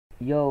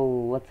Yo,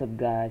 what's up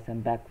guys,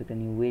 I'm back with a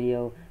new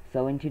video.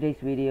 So in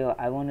today's video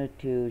I wanted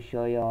to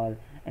show you all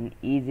an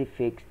easy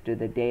fix to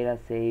the data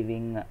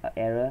saving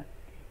error.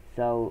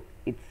 So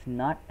it's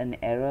not an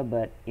error,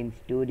 but in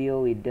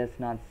Studio it does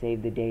not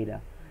save the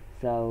data.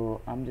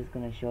 So I'm just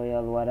gonna show you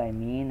all what I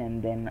mean,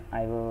 and then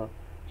I will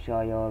show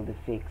you all the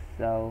fix.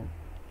 So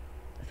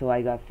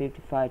I got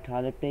 55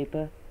 toilet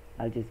paper.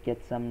 I'll just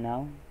get some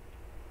now,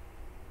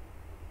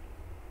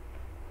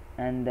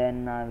 and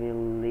then I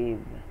will leave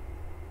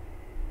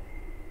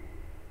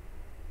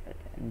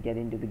and get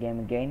into the game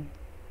again.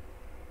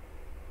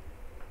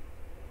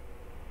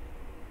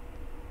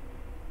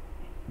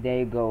 There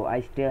you go.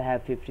 I still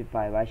have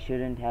 55. I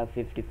shouldn't have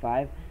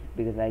 55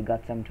 because I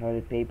got some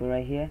toilet paper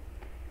right here.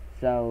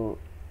 So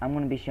I'm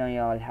gonna be showing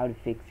you all how to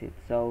fix it.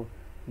 So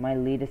my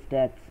leader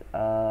stats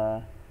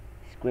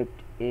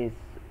script is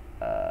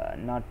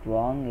not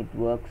wrong. It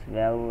works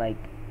well. Like,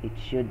 it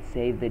should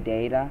save the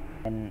data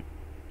and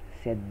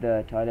set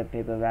the toilet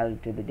paper value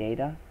to the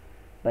data,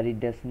 but it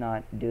does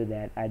not do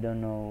that. I don't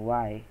know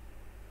why.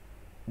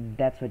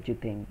 That's what you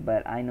think,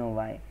 but I know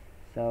why.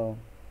 So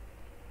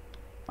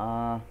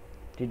to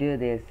do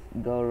this,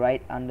 go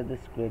right under the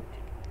script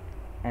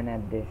and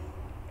add this.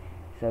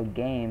 So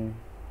game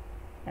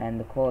and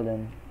the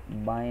colon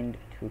bind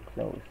to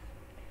close,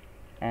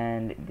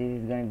 and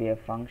this is going to be a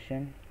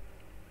function,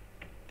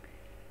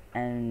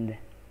 and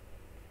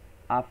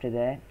after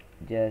that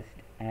just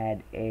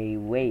add a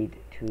wait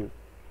to.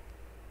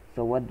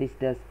 So what this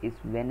does is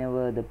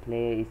whenever the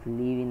player is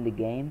leaving the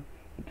game,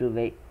 it will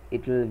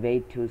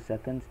wait 2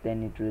 seconds,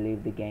 then it will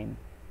leave the game.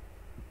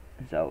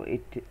 So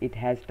it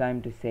has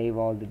time to save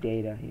all the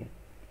data here.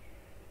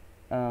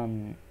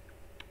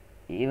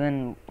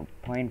 Even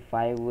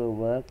 0.5 will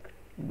work,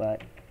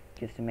 but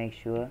just to make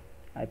sure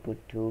I put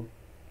 2,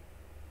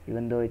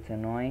 even though it's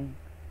annoying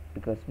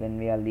because when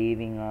we are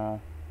leaving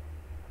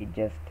it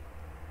just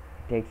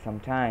takes some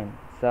time.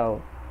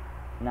 So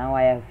now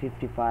I have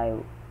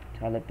 55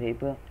 toilet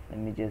paper. Let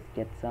me just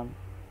get some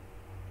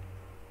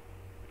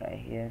right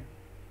here.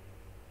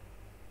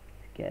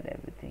 Let's get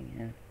everything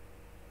here.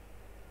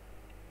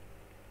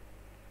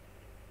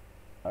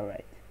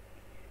 Alright,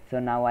 so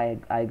now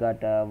I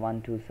got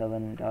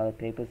 127 toilet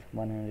papers,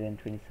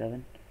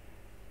 127,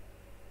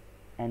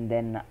 and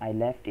then I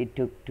left. It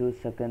took 2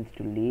 seconds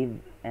to leave,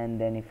 and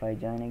then if I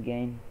join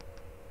again,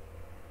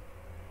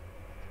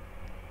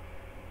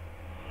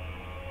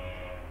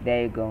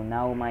 there you go.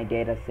 Now my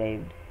data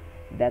saved.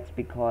 That's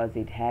because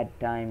it had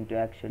time to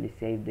actually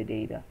save the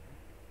data.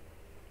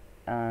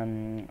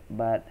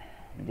 But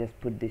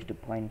just put this to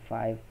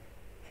 0.5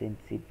 since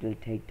it will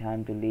take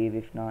time to leave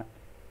if not.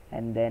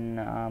 And then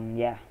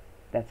yeah,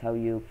 that's how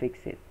you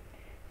fix it.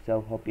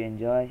 So hope you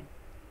enjoy.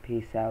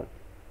 Peace out.